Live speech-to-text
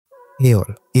Hey all,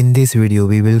 in this video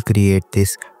we will create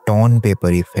this torn paper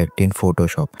effect in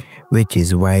Photoshop, which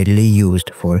is widely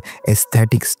used for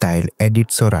aesthetic style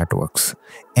edits or artworks.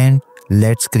 And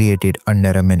let's create it under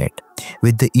a minute.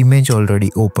 With the image already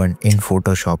open in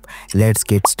Photoshop, let's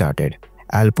get started.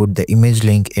 I'll put the image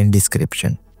link in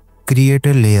description. Create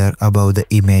a layer above the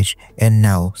image and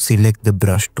now select the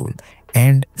brush tool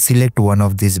and select one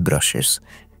of these brushes.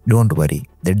 Don't worry,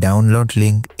 the download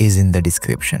link is in the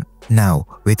description. Now,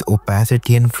 with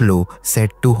opacity and flow set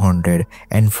to 100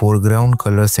 and foreground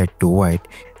color set to white,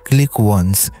 click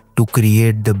once to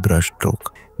create the brush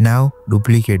stroke. Now,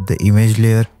 duplicate the image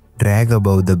layer, drag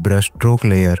above the brush stroke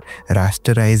layer,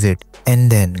 rasterize it,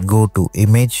 and then go to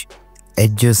Image,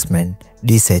 Adjustment,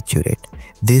 Desaturate.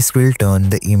 This will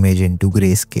turn the image into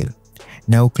grayscale.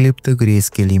 Now clip the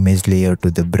grayscale image layer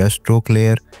to the brush stroke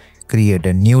layer, create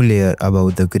a new layer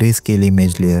above the grayscale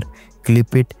image layer,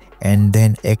 clip it, and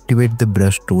then activate the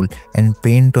brush tool and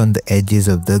paint on the edges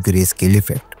of the grayscale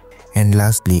effect. And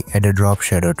lastly, add a drop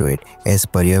shadow to it as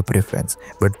per your preference,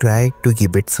 but try to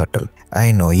keep it subtle.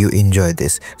 I know you enjoy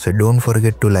this, so don't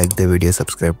forget to like the video,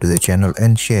 subscribe to the channel,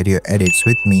 and share your edits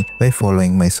with me by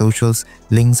following my socials.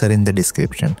 Links are in the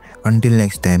description. Until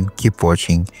next time, keep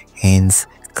watching Haynes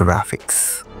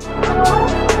Graphics.